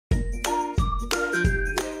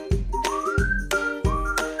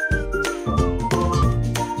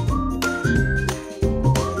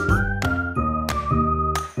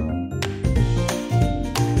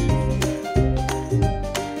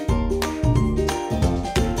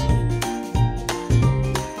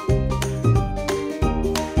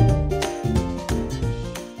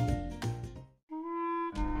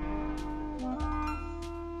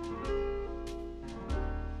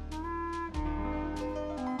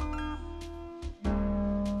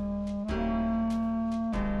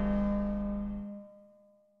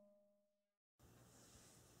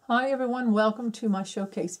Hi everyone, welcome to my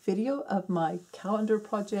showcase video of my calendar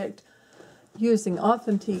project using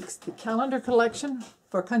Authentique's the calendar collection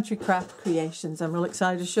for country craft creations. I'm really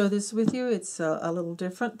excited to show this with you. It's a little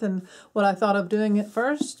different than what I thought of doing at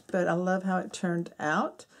first, but I love how it turned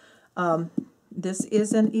out. This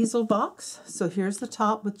is an easel box, so here's the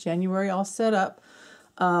top with January all set up.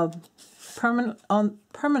 Permanent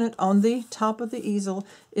on the top of the easel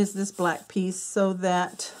is this black piece so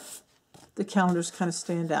that the calendars kind of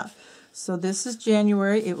stand out. So this is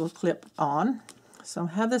January. It will clip on. So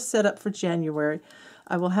I have this set up for January.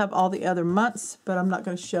 I will have all the other months, but I'm not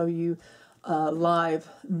going to show you live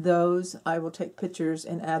those. I will take pictures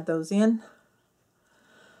and add those in.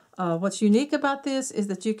 What's unique about this is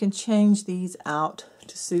that you can change these out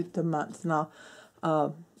to suit the month. Now,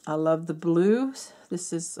 I love the blues.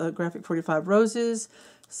 This is Graphic 45 Roses.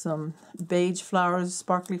 Some beige flowers,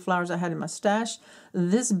 sparkly flowers I had in my stash.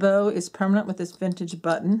 This bow is permanent with this vintage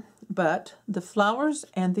button, but the flowers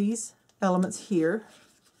and these elements here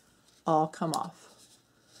all come off.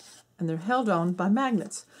 And they're held on by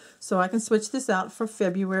magnets. So I can switch this out for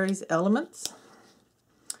February's elements,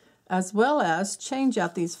 as well as change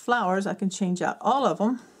out these flowers. I can change out all of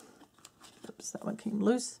them. Oops, that one came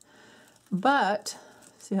loose. But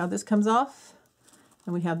see how this comes off?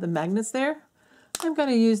 And we have the magnets there. I'm going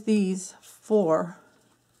to use these for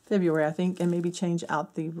February, I think, and maybe change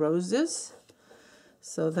out the roses.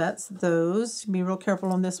 So that's those. Be real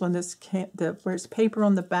careful on this one. This can't, where it's paper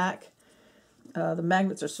on the back, the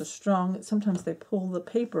magnets are so strong that sometimes they pull the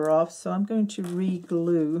paper off. So I'm going to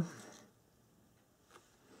re-glue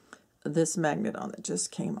this magnet on that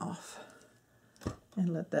just came off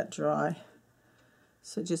and let that dry.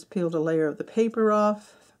 So just peeled a layer of the paper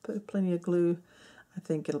off, put plenty of glue. I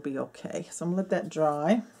think it'll be okay. So I'm going to let that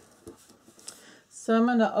dry. So I'm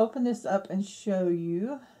going to open this up and show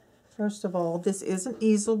you. First of all, this is an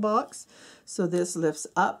easel box. So this lifts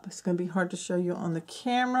up. It's going to be hard to show you on the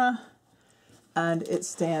camera. And it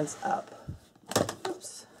stands up.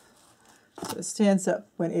 Oops. So it stands up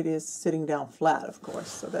when it is sitting down flat, of course.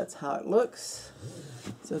 So that's how it looks.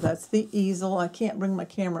 So that's the easel. I can't bring my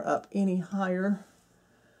camera up any higher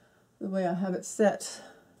the way I have it set.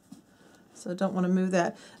 So I don't want to move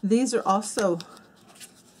that. These are also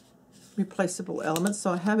replaceable elements. So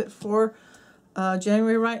I have it for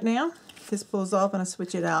January right now. This pulls off and I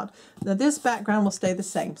switch it out. Now this background will stay the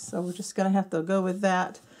same. So we're just going to have to go with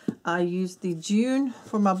that. I used the June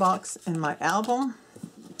for my box and my album,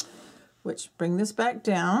 which bring this back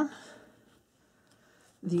down.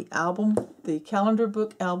 The album, the calendar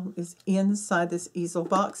book album is inside this easel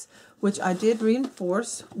box, which I did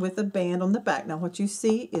reinforce with a band on the back. Now what you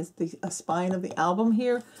see is the spine of the album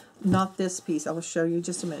here, not this piece. I will show you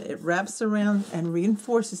just a minute. It wraps around and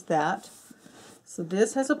reinforces that. So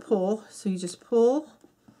this has a pull, so you just pull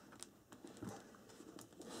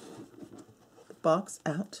the box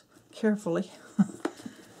out carefully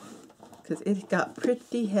because it got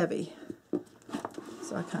pretty heavy.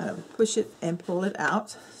 So I kind of push it and pull it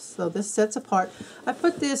out. So this sets apart. I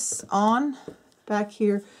put this on back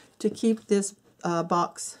here to keep this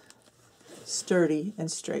box sturdy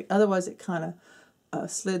and straight. Otherwise it kind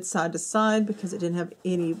of slid side to side because it didn't have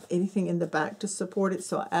anything in the back to support it.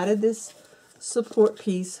 So I added this support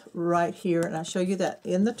piece right here, and I'll show you that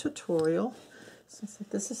in the tutorial. So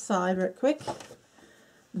set this aside right quick.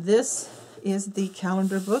 This is the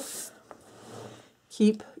calendar book.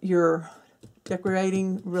 Keep your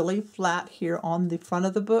decorating really flat here on the front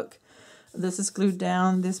of the book. This is glued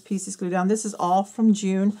down. This piece is glued down. This is all from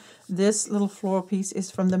June. This little floral piece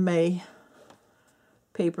is from the May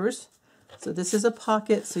papers. So this is a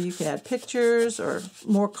pocket, so you can add pictures or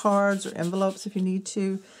more cards or envelopes if you need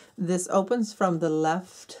to. This opens from the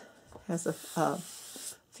left, has a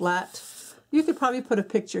flat. You could probably put a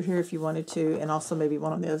picture here if you wanted to, and also maybe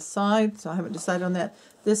one on the other side. So I haven't decided on that.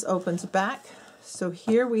 This opens back. So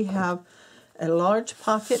here we have a large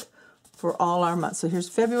pocket for all our months. So here's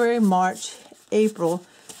February, March, April,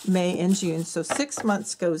 May, and June. So 6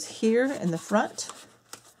 months goes here in the front.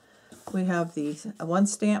 We have the one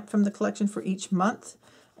stamp from the collection for each month.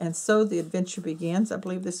 And so the adventure begins. I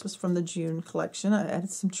believe this was from the June collection. I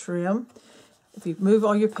added some trim. If you move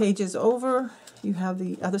all your pages over, you have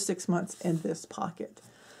the other 6 months in this pocket.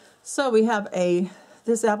 So we have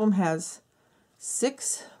this album has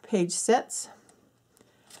 6 page sets.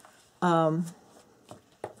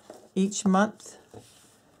 Each month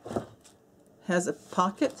has a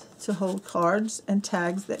pocket to hold cards and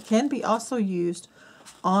tags that can be also used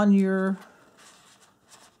on your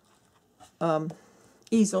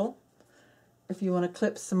easel. If you want to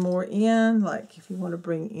clip some more in, like if you want to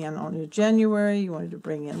bring in on your January, you wanted to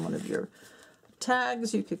bring in one of your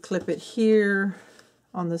tags. You could clip it here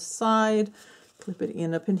on the side, clip it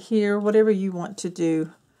in up in here, whatever you want to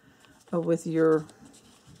do with your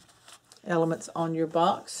elements on your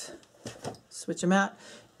box. Switch them out.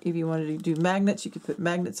 If you wanted to do magnets, you could put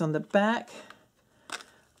magnets on the back.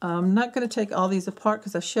 I'm not going to take all these apart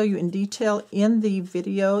because I show you in detail in the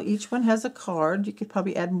video. Each one has a card. You could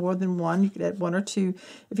probably add more than one. You could add one or two.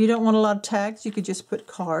 If you don't want a lot of tags, you could just put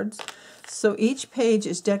cards. So each page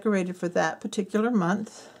is decorated for that particular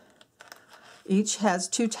month. Each has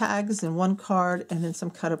 2 tags and 1 card and then some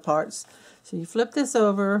cut aparts. So you flip this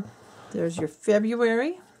over. There's your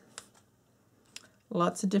February.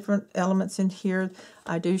 Lots of different elements in here.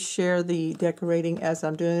 I do share the decorating as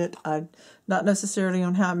I'm doing it. Not necessarily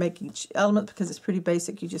on how I make each element because it's pretty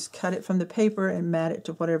basic. You just cut it from the paper and mat it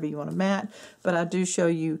to whatever you want to mat. But I do show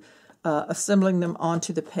you assembling them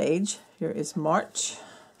onto the page. Here is March,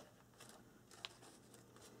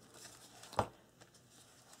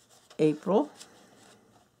 April,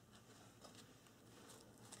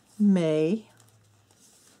 May,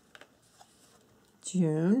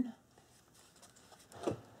 June,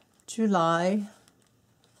 July,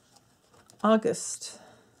 August,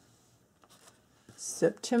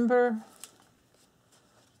 September,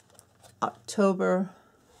 October,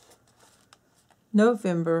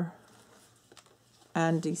 November,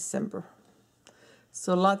 and December.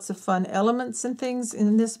 So lots of fun elements and things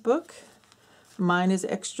in this book. Mine is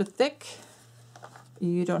extra thick.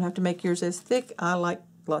 You don't have to make yours as thick. I like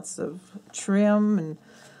lots of trim and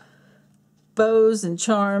bows and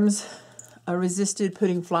charms. I resisted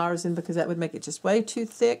putting flowers in because that would make it just way too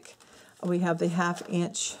thick. We have the 1/2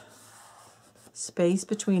 inch space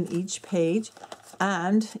between each page,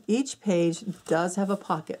 and each page does have a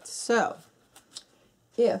pocket. So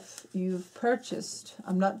if you've purchased,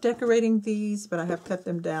 I'm not decorating these, but I have cut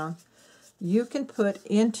them down, you can put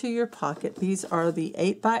into your pocket, these are the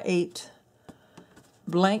 8x8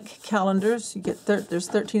 blank calendars. You get there's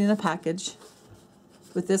 13 in a package.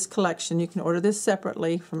 With this collection, you can order this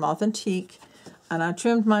separately from Authentique, and I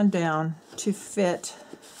trimmed mine down to fit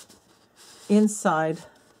inside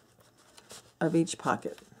of each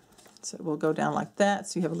pocket. So it will go down like that,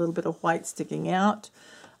 so you have a little bit of white sticking out.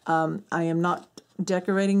 I am not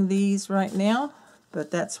decorating these right now,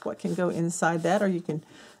 but that's what can go inside that, or you can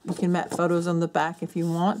mat photos on the back if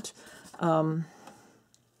you want.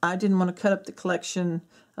 I didn't want to cut up the collection.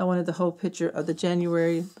 I wanted the whole picture of the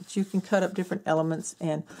January, but you can cut up different elements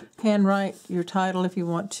and handwrite your title if you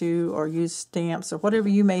want to, or use stamps or whatever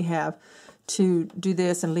you may have to do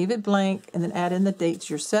this and leave it blank and then add in the dates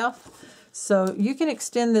yourself. So you can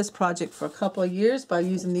extend this project for a couple of years by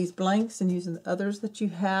using these blanks and using the others that you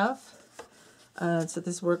have. So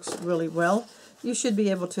this works really well. You should be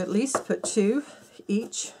able to at least put 2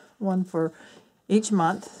 each, one for each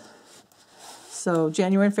month. So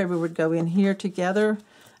January and February would go in here together,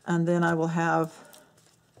 and then I will have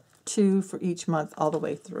 2 for each month all the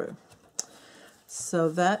way through. So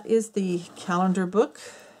that is the calendar book.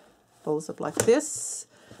 Folds up like this,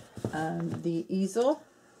 and the easel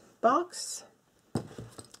box.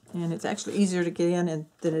 And it's actually easier to get in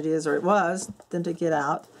than it is, or it was, than to get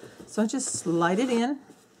out. So I just slide it in,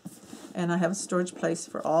 and I have a storage place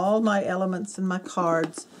for all my elements and my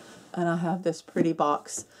cards, and I have this pretty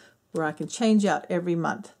box where I can change out every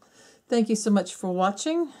month. Thank you so much for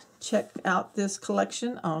watching. Check out this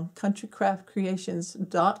collection on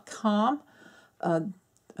countrycraftcreations.com, an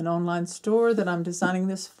online store that I'm designing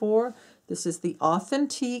this for. This is the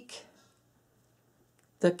Authentique,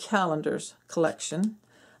 the Calendars collection.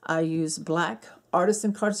 I use black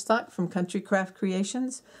artisan cardstock from Country Craft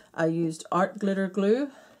Creations. I used art glitter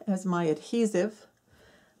glue as my adhesive.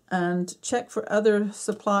 And check for other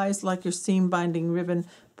supplies like your seam binding ribbon,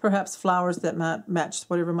 perhaps flowers that match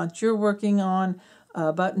whatever month you're working on,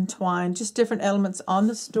 button twine, just different elements on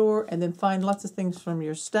the store, and then find lots of things from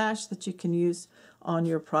your stash that you can use on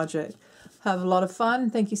your project. Have a lot of fun.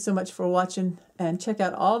 Thank you so much for watching, and check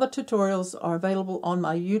out all the tutorials are available on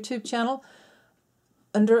my YouTube channel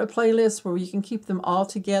under a playlist where you can keep them all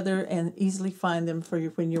together and easily find them for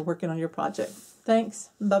you when you're working on your project. Thanks.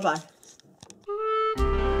 Bye-bye.